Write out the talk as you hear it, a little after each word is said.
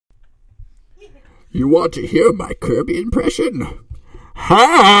You want to hear my Kirby impression?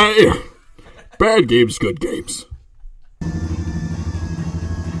 Hi! Bad games, good games.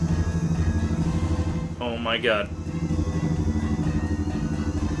 Oh my god.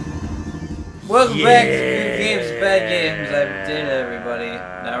 Welcome back to Good Games, Bad Games. I'm Dana, everybody.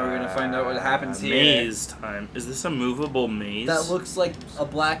 Now we're gonna find out what happens here. Maze time. Is this a movable maze? That looks like a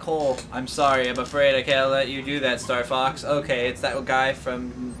black hole. I'm sorry, I'm afraid I can't let you do that, Star Fox. Okay, it's that guy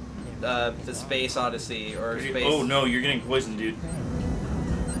from the Space Odyssey, or Space... Oh no, you're getting poisoned, dude.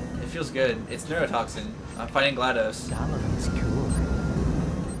 It feels good. It's neurotoxin. I'm fighting GLaDOS.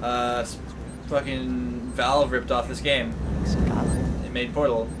 Fucking Valve ripped off this game. It made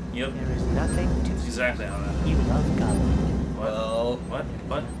Portal. Yep. There is nothing to That's exactly how that. you love God. Well... What?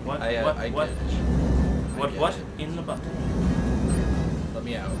 What? I What? get it. What? In the butt. Let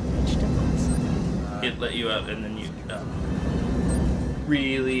me out. Vegetables. It let you out and then you...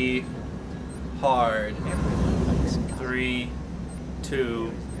 Really hard. Everyone likes God. 3,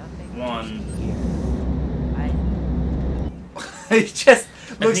 2, Nothing 1. here. He just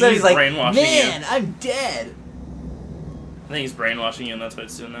looks think at it, he's he's like, brainwashing man, I'm dead. I think he's brainwashing you and that's why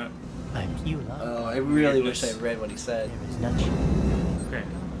it's doing that. You love Oh, God. I really wish Weirdness. I read what he said. There is none. Okay.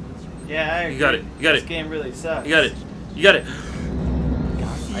 Yeah, I agree. You got it. You got This it. game really sucks. You got it. You got it. I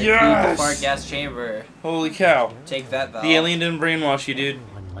beat the Yes! fart gas chamber. Holy cow. Take that, Valve. The alien didn't brainwash you, dude.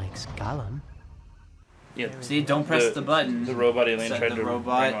 Everyone likes Gollum. Yeah. See, don't press the button. The robot alien Said tried the to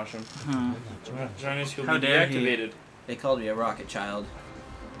robot. brainwash him. Hmm. Jonas, you'll How be dare he. deactivated. They called me a rocket child.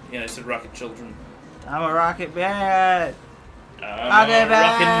 Yeah, I said rocket children. I'm a rocket bat. I'm Okay, a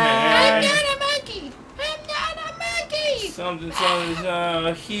rocket man. man. a monkey! I'm not a monkey! Something's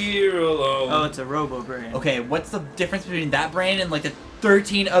here alone. Oh, it's a robo brain. Okay, what's the difference between that brain and like the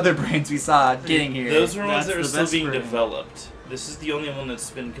 13 other brains we saw getting here? Those are ones That's that are the still best being brain. developed. This is the only one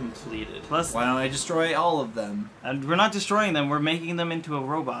that's been completed. Plus, Why don't I destroy all of them? and we're not destroying them. We're making them into a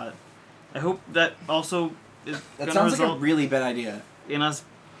robot. I hope that also is That gonna sounds like a result really bad idea. in us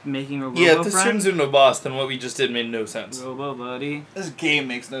making a robo Yeah, if this friend. turns into a boss, then what we just did made no sense. Robo buddy. This game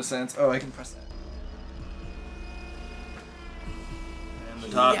makes no sense. Oh, I can press that. And the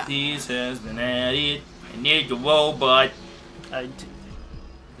top piece has been added. I need the robot.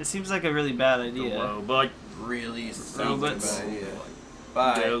 It seems like a really bad The idea. robot. Really sounds like a Robots. bad idea.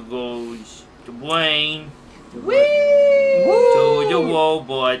 Bye. There goes the brain. Woo! To the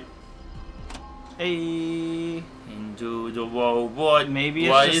robot. Hey, Into the robot. maybe it's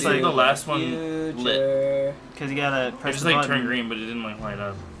Why just isn't like the last one lit? Future. because you gotta It press just the like button. turned green, but it didn't like light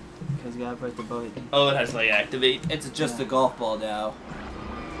up. Because you gotta press the button. Oh, it has to like activate. It's just a golf ball now.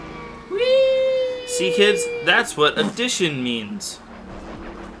 See, kids, that's what addition means.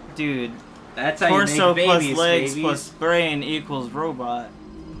 Dude, That's how torso you make plus babies, legs babies. plus brain equals robot.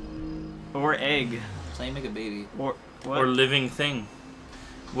 Or egg. That's how you make a baby. Or what? Or living thing.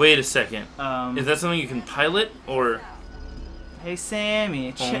 Wait a second. Is that something you can pilot, or? Hey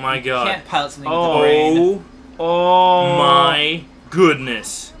Sammy. Oh my You god. can't pilot something with the brain. Oh Oh my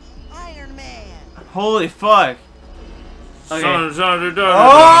goodness. Holy fuck. Okay. Dun, dun, dun, dun,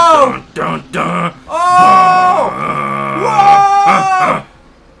 Oh! dun, dun, dun. Oh!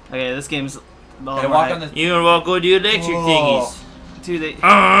 Okay, this game's all Can I walk right. on the... You gonna walk with your electric Oh. Dude, they...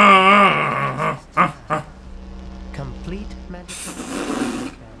 thingies. Complete magic.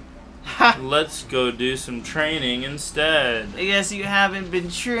 Let's go do some training instead. I guess you haven't been I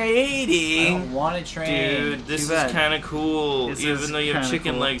trading. don't want to train. Dude, this Too is bad. kind of cool, This is even though you have kinda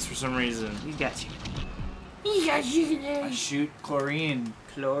chicken cool. legs for some reason. We got you. I shoot chlorine.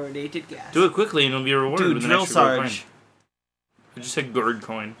 Fluoridated gas. Do it quickly and it'll be rewarded Dude, with an drill extra gold coin. sarge. I just said gourd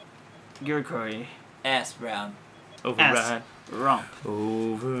coin. Your Corey. Ass brown. Override. Romp.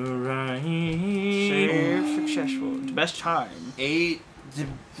 Override. Save successful. The best time. 8.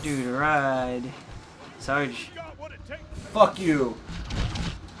 Dude, ride. Sarge, Fuck you.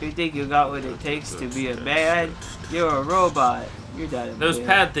 you think you got what it takes to be a bad? You're a robot. You're dead. Those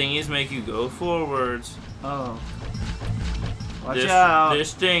pad thingies make you go forwards. Oh. Watch this, out.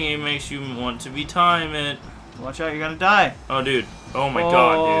 This thingy makes you want to be time it. Watch out, you're gonna die. Oh, dude. Oh my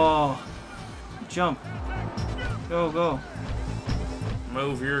god, Oh. Jump. Go, go. dude.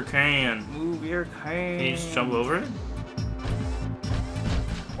 Move your can. Move your cane. Can you just jump over it?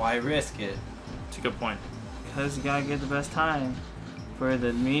 Why risk it? It's a good point. Because you gotta get the best time for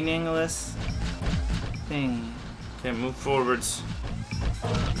the meaningless thing. Okay, move forwards.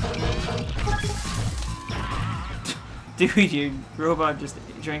 Dude, your robot just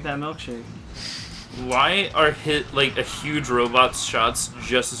drank that milkshake. Why are like a huge robot's shots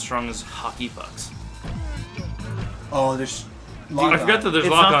just as strong as hockey pucks? Oh, there's Lock I forgot that there's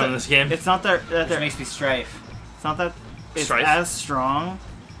It's lock not on that- in this game. It's not that Which they're. makes me strife. It's not that it's Strife? as strong.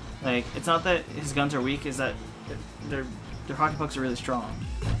 Like, it's not that his guns are weak. Is that their hockey pucks are really strong.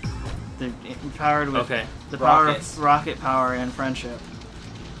 They're powered with Okay. the power Rockets. of rocket power and friendship,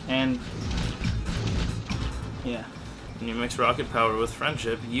 and yeah, When you mix rocket power with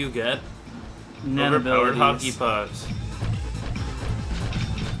friendship, you get net overpowered abilities. hockey pucks.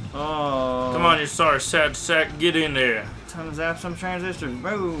 Oh, Come on, you sorry sad sack, get in there. time to zap some transistors.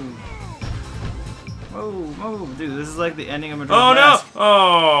 Move, move, dude. This is like the ending of Majora's Oh no! Mask.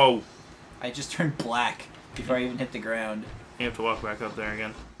 Oh! I just turned black before I even hit the ground. You have to walk back up there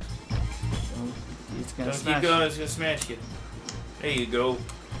again. It's gonna Don't smash. keep going, it's gonna smash you. There you go.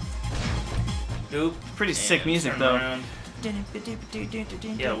 Nope. Pretty sick And music turn though. around.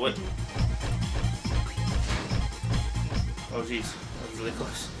 Yeah, what? Oh jeez, that was really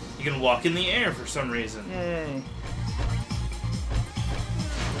close. You can walk in the air for some reason. Yay!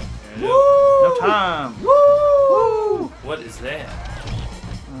 There you go. No time. Woo! What is that?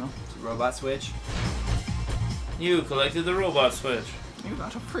 Robot switch. You collected the robot switch. You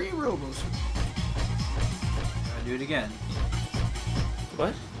got a free robot. Gotta do it again.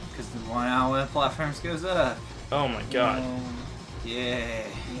 What? Because the 1 hour when platforms goes up. Oh my god. Yeah.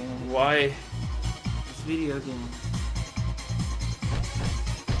 Why? It's video game.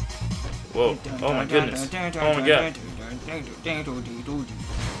 Whoa. Oh my goodness. Oh my god.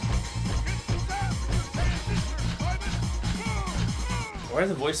 Why are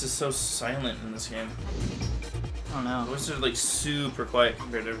the voices so silent in this game? I don't The know. voices are like super quiet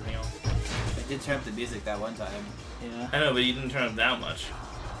compared to everything else. I did turn up the music that one time. Yeah. I know, but you didn't turn up that much.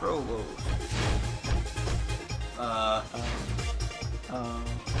 Robo.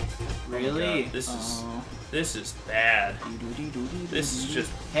 Really? God, this is bad. This is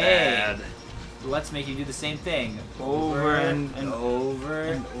just Hey. bad. Let's make you do the same thing. Over and over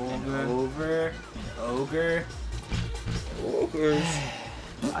and and over. over and ogre. Ogres.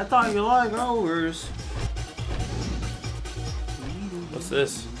 I thought you liked ogres. What's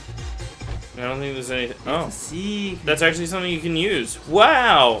this? I don't think there's anything. Oh, See. that's actually something you can use.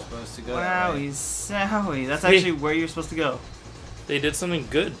 Wow! Supposed to go that way. Wowie, sowie. That's Hey. actually where you're supposed to go. They did something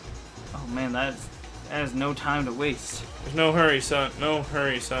good. Oh man, that is no time to waste. There's no hurry, son. No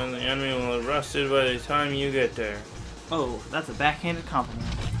hurry, son. The enemy will have rusted by the time you get there. Oh, that's a backhanded compliment.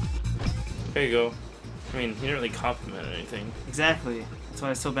 There you go. I mean, he didn't really compliment anything. Exactly. That's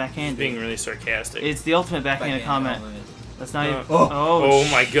why it's so He's backhanded. being really sarcastic. It's the ultimate backhanded comment. compliment. That's not even. Oh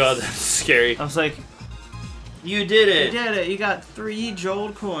my god, that's scary. I was like, You did you it! did it. You got 3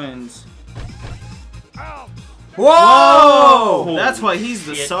 Jold coins. Whoa! That's why he's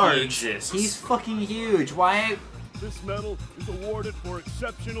the Shit, he Sarge. exists. He's fucking huge. Why? This medal is awarded for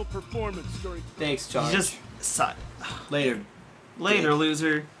exceptional performance during. Thanks, He's Charge. just Later. later,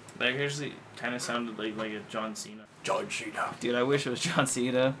 loser. That actually kind of sounded like a John Cena. John Cena. Dude, I wish it was John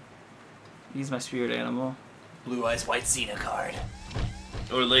Cena. He's my spirit animal. Blue Eyes White Cena card.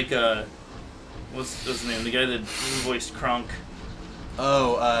 Or like, what's his name? The guy that voiced Kronk.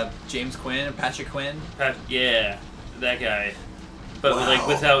 Oh, James Quinn or Patrick Quinn? Yeah, that guy. But Wow. like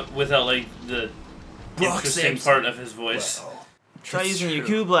without like the Brock interesting Simpson. part of his voice. Try It's using your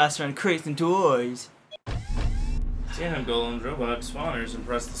true. Q blaster on crates and toys. Damn, Golem's robot spawners and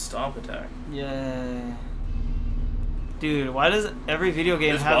press the stomp attack. Yeah. Dude, why does every video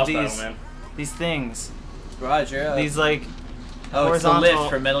game This have boss these battle, man. these things? Roger. These like oh, it's the horizontal- lift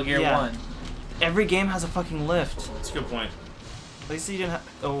for Metal Gear yeah. 1. every game has a fucking lift. That's a good point. At least you didn't have.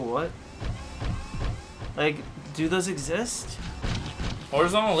 Oh what? Like, do those exist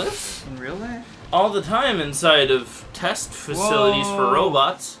Horizontal lifts? in real life? All the time inside of test facilities for Whoa.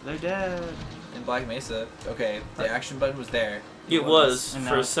 robots. They're dead. In Black Mesa. Okay, the action button was there. It was And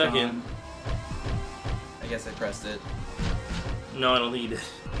now for a it's second. gone. I guess I pressed it. No, I don't think you did.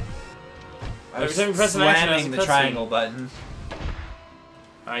 I Every was time you press an action, slamming it's a the cutscene. triangle button.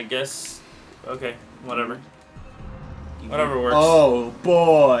 I guess. Okay, whatever. Whatever works. Oh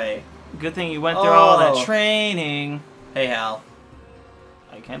boy. Good thing you went through all Oh. that training. Hey Hal.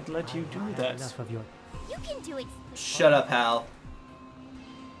 I can't let you do I have that. enough of your You can do it. Shut up, Hal.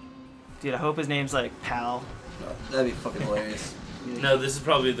 Dude, I hope his name's like Pal. That'd be fucking hilarious. No, this is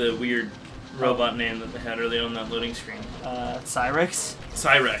probably the weird robot name that they had early on that loading screen. Cyrex?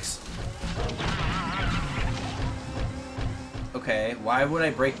 Cyrex. Okay, why would I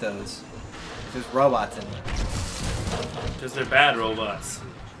break those? There's robots in there. Because they're bad robots.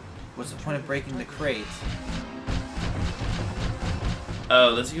 What's the point of breaking the crate?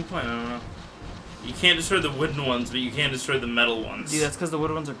 Oh, that's a good point. I don't know. You can't destroy the wooden ones, but you can destroy the metal ones. Dude, that's because the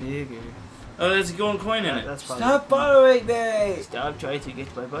wood ones are bigger. Oh, there's a golden coin in it. That's probably. Stop following me! Stop trying to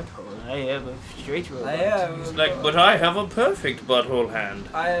get my butthole. I have a straight robot. I am. It's like, but I have a perfect butthole hand.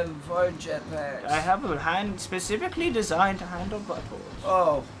 I have 4 jetpacks. I have a hand specifically designed to handle buttholes.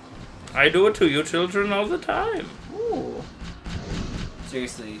 Oh. I do it to you children all the time. Ooh.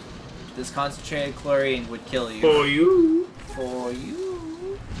 Seriously. This concentrated chlorine would kill you. For you. For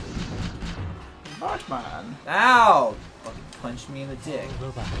you. Batman. Ow! Fucking punched me in the dick.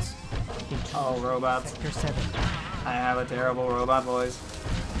 Robots. Oh, robots. Sector 7. I have a terrible robot voice.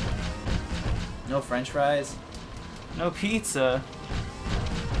 No french fries? No pizza.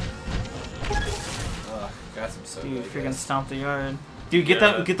 Ugh, got some soda. Dude, I freaking guess. stomp the yard. Dude, get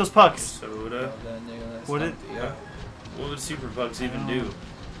Yeah. that. Get those pucks. Soda. What it- Yeah. What would super bugs even do?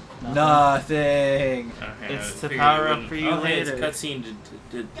 Nothing. Okay, It's I to figured power it up wouldn't- for you oh, hey, it's a later. cutscene.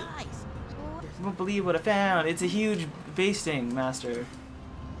 You won't believe what I found. It's a huge basting master.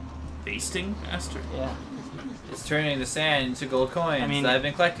 Basting master. Yeah. It's turning the sand into gold coins I mean- that I've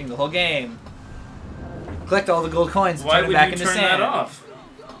been collecting the whole game. Collect all the gold coins and Why turn would it back you into turn sand. that off?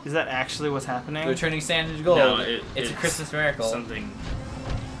 Is that actually what's happening? They're turning sand into gold. No, it's a Christmas miracle. Something.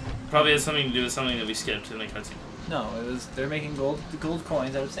 Probably has something to do with something that we skipped in the cutscene. No, they're making gold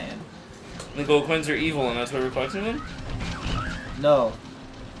coins out of sand. The gold coins are evil, and that's why we're collecting them. No,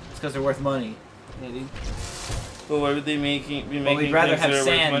 it's because they're worth money. Maybe. Well, why would they be making? Well, we'd rather things have that are worth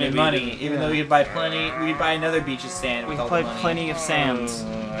sand than but money, you didn't- even though we could buy plenty. We could buy another beach of sand We with can all play the money. plenty of sands.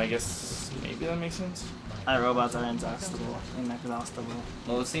 I guess maybe that makes sense. Robots are inexhaustible. Inexhaustible.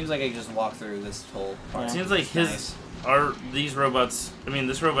 Well, it seems like I can just walk through this whole part. It seems like Nice. these robots. I mean,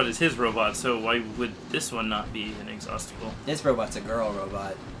 this robot is his robot, so why would this one not be inexhaustible? This robot's a girl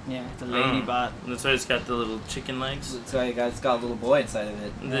robot. Yeah, it's a lady bot. And that's why it's got the little chicken legs. It's got a little boy inside of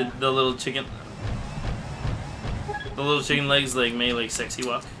it. The little chicken. The little chicken legs like made like sexy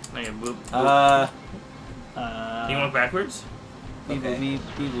walk. Like a boop. Can you walk backwards? Beep, Okay. beep,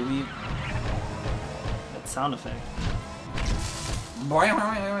 beep, beep, beep. That sound effect.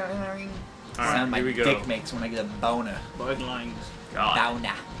 Alright, Sound my here we go. dick makes when I get a boner. Boiglings. God.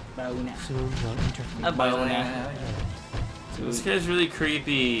 Boner. Boner. Soon you'll interfere. A boner. This guy's really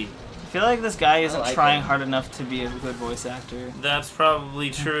creepy. I feel like this guy isn't like trying him. hard enough to be a good voice actor. That's probably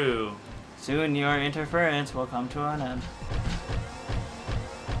true. Soon your interference will come to an end.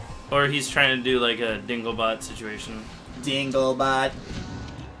 Or he's trying to do like a Dinglebot situation Dinglebot.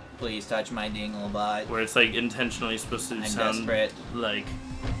 Please touch my Dinglebot. where it's like intentionally supposed to I'm sound desperate. like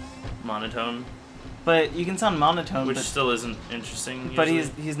monotone, But you can sound monotone, which but, still isn't interesting. but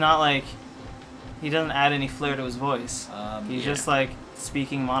usually. he's not like, he doesn't add any flair to his voice. He's yeah. just like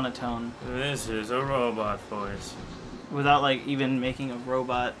speaking monotone This is a robot voice. without like even making a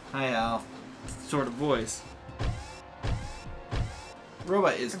robot Hi, Al. sort of voice.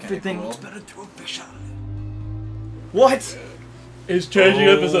 Robot is kind of Everything cool. looks better through a fiction. What? It's charging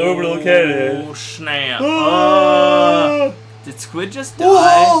up as an orbital cannon. Oh snap! Did Squid just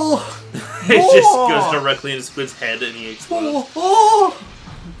die? It just goes directly into Squid's head and he explodes.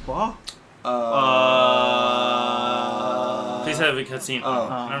 What? Please have a cutscene.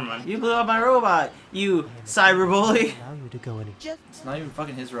 Oh. Never mind. You blew up my robot, you cyber bully. Allow you to go any. It's not even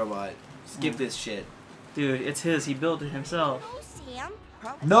fucking his robot. Skip this shit. Dude, it's his. He built it himself.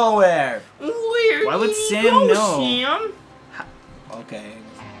 Nowhere! Where Why would did he Sam go, know? Sam? Okay.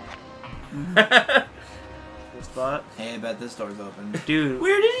 This bot. Hey, I bet this door's open. Dude,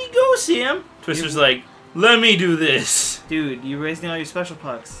 Where did he go, Sam? Twister's like, let me do this. dude, you wasting all your special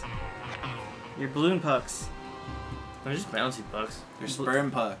pucks. Your balloon pucks. They're just bouncy pucks. They're sperm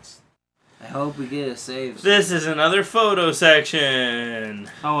pucks. I hope we get a save. This is another photo section.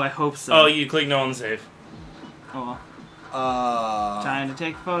 Oh, I hope so. Oh, you click no on the save. Oh, Uh. trying to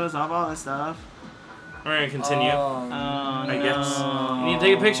take photos of all this stuff. We're gonna continue. Oh, I guess. no. You need to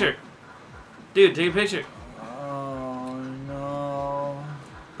take a picture. Dude, take a picture. Oh no.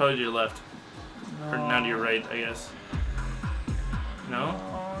 Probably to your left. Or now to your right, I guess. No?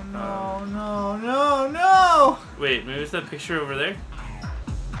 Oh no, no, no, no! Wait, maybe it's that picture over there?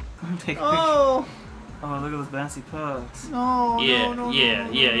 Take a picture. Oh! Oh, look at those bouncy pucks. No, Yeah, no, no, yeah,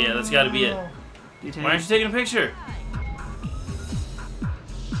 no, yeah, no, yeah, that's gotta be it. no. You take Why aren't you taking a picture?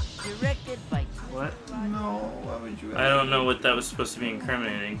 Directed by what? No, why would you? I don't know what that was supposed to be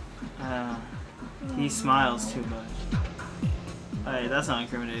incriminating. He smiles too much. Alright, that's not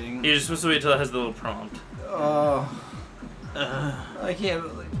incriminating. You're just supposed to wait till it has the little prompt. Oh, Uh, I can't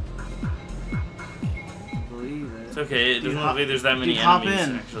believe. believe It's it. okay, it doesn't hop- look like there's that many dude, hop enemies,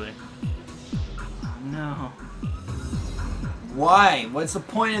 in. actually. No. Why? What's the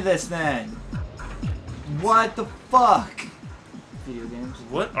point of this then? What the fuck? video games.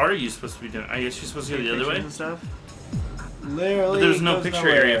 What are you supposed to be doing? I guess you're supposed to go the other way? And stuff. Literally, But there's no goes picture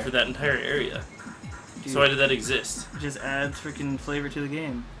nowhere. area for that entire area. Dude. So why did that exist? It just adds freaking flavor to the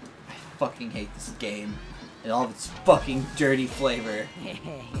game. I fucking hate this game. And all of its fucking dirty flavor.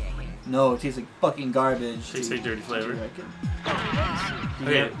 No, it tastes like fucking garbage. Tastes like dirty Do flavor. you like it?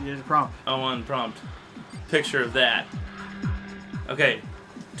 Okay. Here's a prompt. I want prompt. Picture of that. Okay.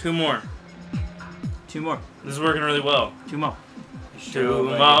 2 more. 2 more. This is working really well. 2 more. Two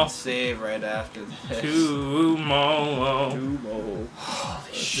I more. can save right after this. 2 more.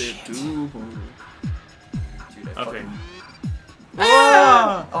 Holy shit. Two more. Dude, I Okay. fucking...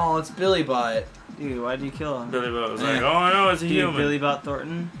 Ah! Oh, it's Billy Bot. Dude, why did you kill him? Billy Boat was like, oh no, it's a Dude, human. Billy Bot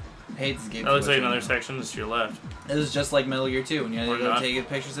Thornton. I hate this game. That looks too like much another right now. section that's to your left. It was just like Metal Gear 2 when you had Or to go not. take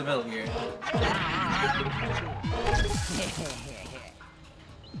pictures of Metal Gear.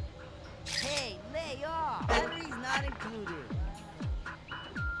 Hey, lay off. Battery's not included.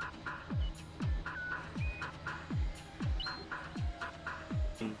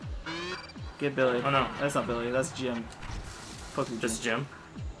 Get Billy. Oh no, That's not Billy, that's Jim. Fuck you, Jim. just Jim.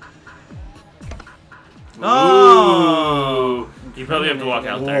 Oh! Ooh. You probably have to walk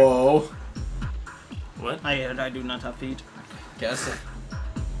out there. Whoa. What? I do not have feet. Guess.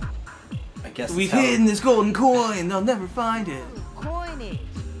 I guess. We've it's how- hidden this golden coin. They'll never find it. Coinage.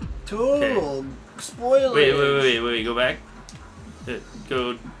 Total spoilers. Wait. Go back.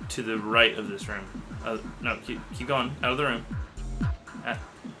 Go to the right of this room. No, keep going. Out of the room.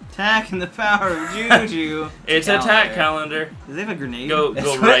 Attacking the power of Juju. It's Calendar. attack calendar. Does they have a grenade? Go That's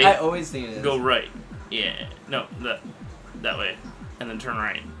what right. I always think it is. Go right. Yeah. No, that way. And then turn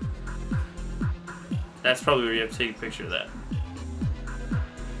right. That's probably where you have to take a picture of that.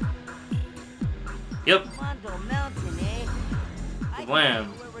 Yep. Mondo Mountain, eh? I Wham.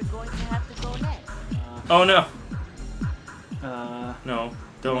 don't know where we're going to have to go next. Oh no. No.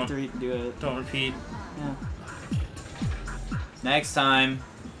 Don't Do it. don't repeat. Yeah. Next time,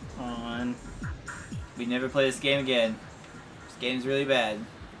 On. we never play this game again. This game's really bad.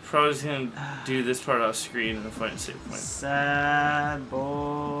 Probably just gonna do this part off screen and then find a save point. Sad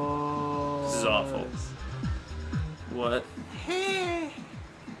boys. This is awful. What?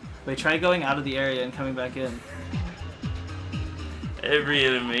 Wait, try going out of the area and coming back in. Every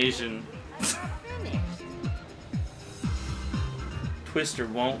animation. I'm not finished. Twister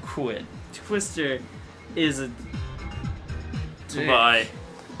won't quit. Twister is a. Bye.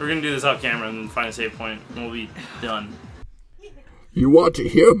 We're gonna do this off camera and then find a save point and we'll be done. You want to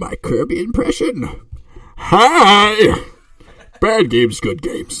hear my Kirby impression? Hi! Bad games, good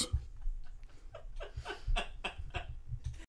games.